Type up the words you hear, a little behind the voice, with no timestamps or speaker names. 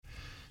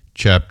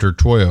Chapter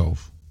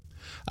 12.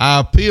 I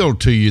appeal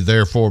to you,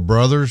 therefore,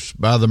 brothers,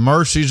 by the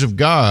mercies of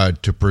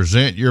God, to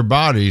present your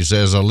bodies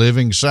as a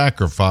living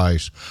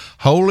sacrifice,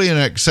 holy and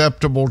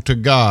acceptable to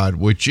God,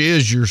 which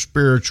is your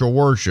spiritual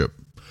worship.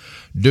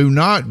 Do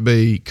not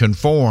be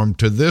conformed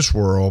to this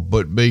world,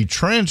 but be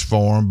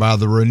transformed by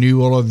the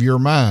renewal of your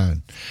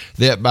mind,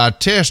 that by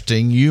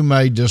testing you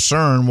may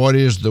discern what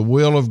is the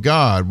will of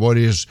God, what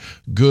is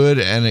good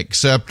and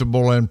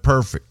acceptable and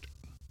perfect.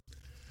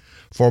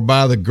 For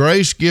by the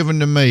grace given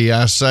to me,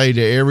 I say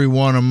to every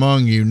one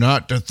among you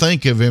not to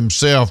think of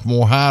himself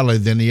more highly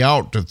than he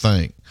ought to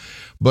think,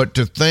 but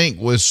to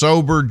think with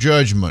sober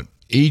judgment,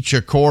 each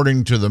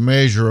according to the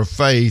measure of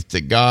faith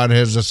that God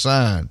has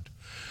assigned.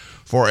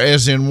 For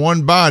as in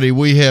one body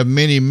we have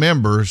many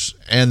members,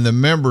 and the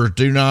members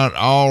do not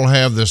all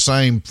have the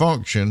same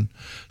function,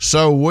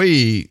 so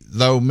we,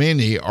 though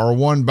many, are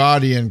one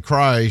body in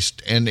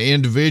Christ, and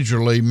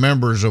individually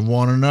members of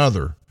one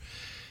another.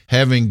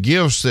 Having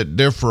gifts that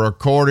differ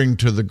according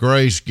to the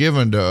grace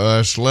given to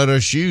us, let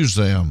us use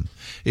them.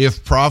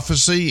 If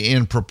prophecy,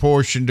 in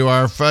proportion to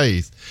our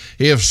faith.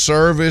 If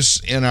service,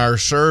 in our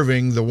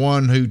serving. The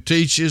one who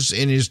teaches,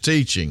 in his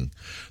teaching.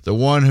 The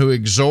one who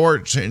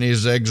exhorts, in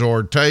his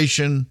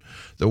exhortation.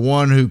 The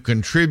one who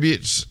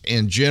contributes,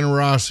 in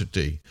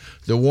generosity.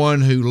 The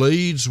one who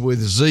leads, with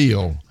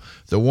zeal.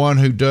 The one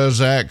who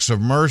does acts of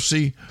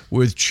mercy,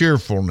 with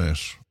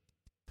cheerfulness.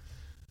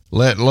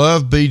 Let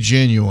love be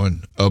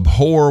genuine.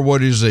 Abhor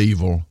what is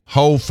evil.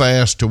 Hold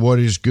fast to what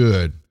is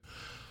good.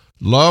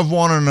 Love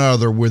one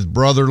another with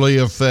brotherly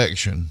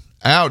affection.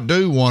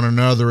 Outdo one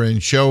another in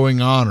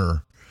showing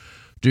honor.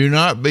 Do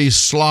not be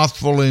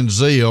slothful in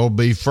zeal.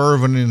 Be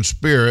fervent in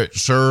spirit.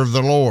 Serve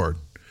the Lord.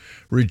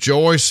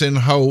 Rejoice in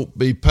hope.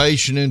 Be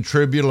patient in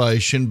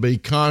tribulation. Be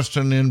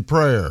constant in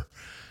prayer.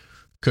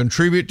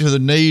 Contribute to the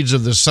needs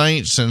of the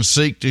saints and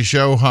seek to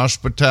show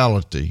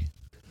hospitality.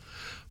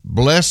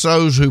 Bless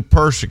those who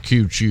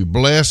persecute you.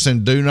 Bless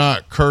and do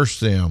not curse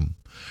them.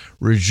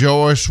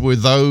 Rejoice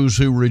with those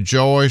who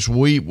rejoice.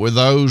 Weep with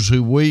those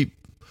who weep.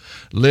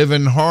 Live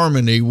in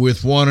harmony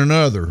with one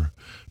another.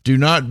 Do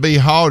not be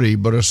haughty,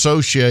 but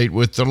associate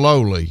with the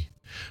lowly.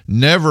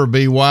 Never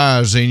be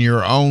wise in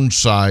your own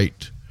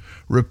sight.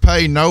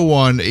 Repay no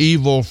one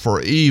evil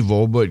for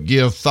evil, but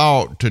give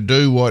thought to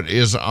do what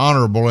is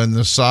honorable in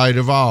the sight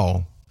of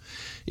all.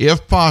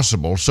 If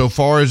possible, so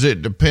far as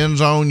it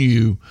depends on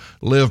you,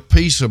 live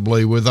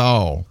peaceably with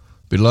all.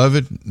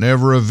 Beloved,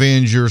 never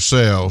avenge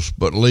yourselves,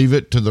 but leave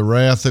it to the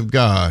wrath of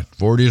God.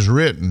 For it is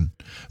written,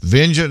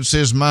 "Vengeance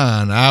is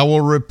mine, I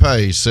will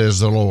repay, says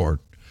the Lord."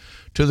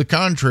 To the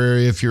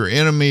contrary, if your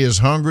enemy is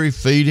hungry,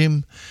 feed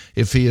him.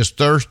 If he is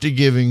thirsty,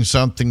 give him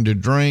something to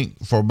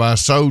drink, for by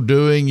so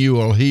doing you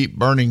will heap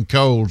burning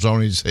coals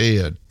on his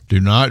head. Do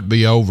not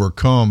be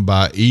overcome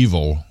by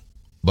evil,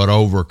 but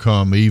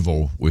overcome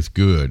evil with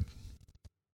good.